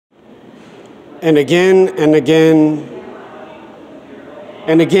and again and again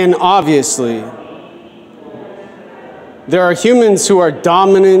and again, obviously, there are humans who are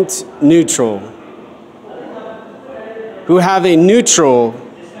dominant neutral, who have a neutral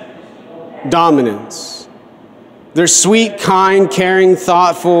dominance. They're sweet, kind, caring,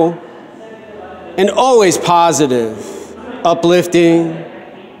 thoughtful, and always positive, uplifting,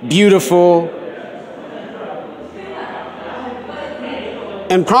 beautiful,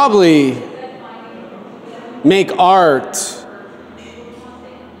 and probably make art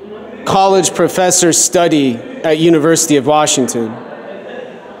college professors study at University of Washington.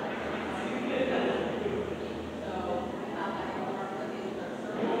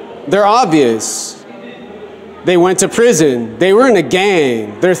 They're obvious. They went to prison. They were in a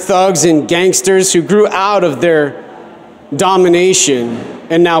gang. They're thugs and gangsters who grew out of their domination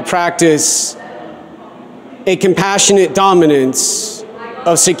and now practice a compassionate dominance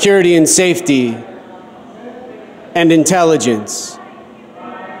of security and safety and intelligence.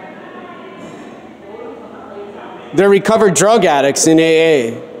 They're recovered drug addicts in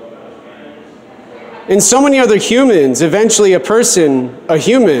AA. And so many other humans. Eventually a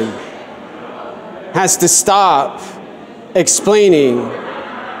human, has to stop explaining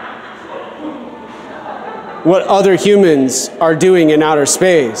what other humans are doing in outer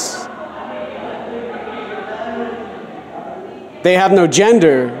space. They have no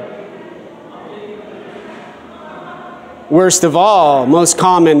gender. Worst of all, most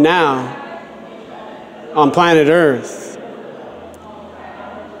common now on planet Earth.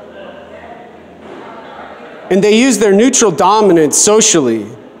 And they use their neutral dominance socially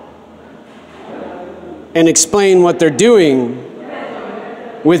and explain what they're doing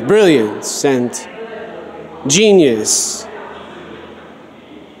with brilliance and genius,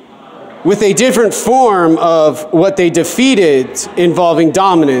 with a different form of what they defeated involving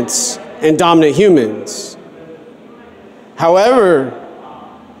dominance and dominant humans. However,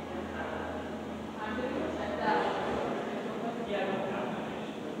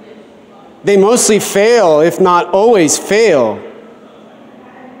 they mostly fail, if not always fail,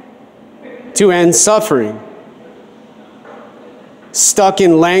 to end suffering. Stuck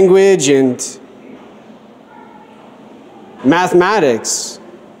in language and mathematics,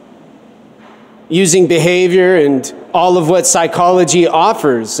 using behavior and all of what psychology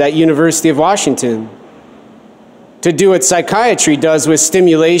offers at University of Washington to do what psychiatry does with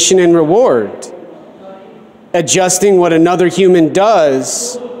stimulation and reward, adjusting what another human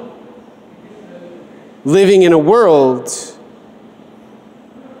does, living in a world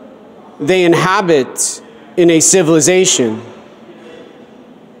they inhabit in a civilization.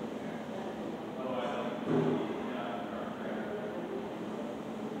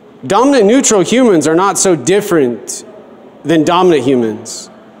 Dominant neutral humans are not so different than dominant humans.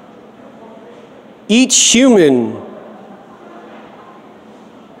 Each human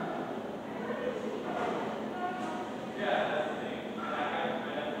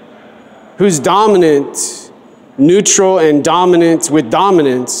who's dominant, neutral, and dominant with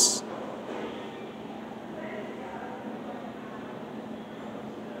dominance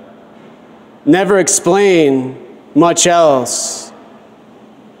never explain much else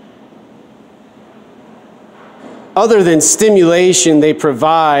other than stimulation they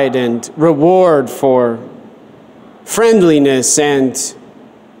provide and reward for friendliness and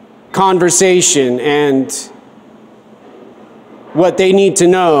conversation and what they need to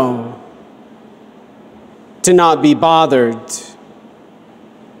know to not be bothered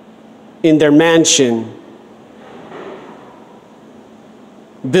in their mansion,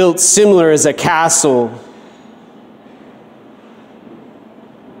 built similar as a castle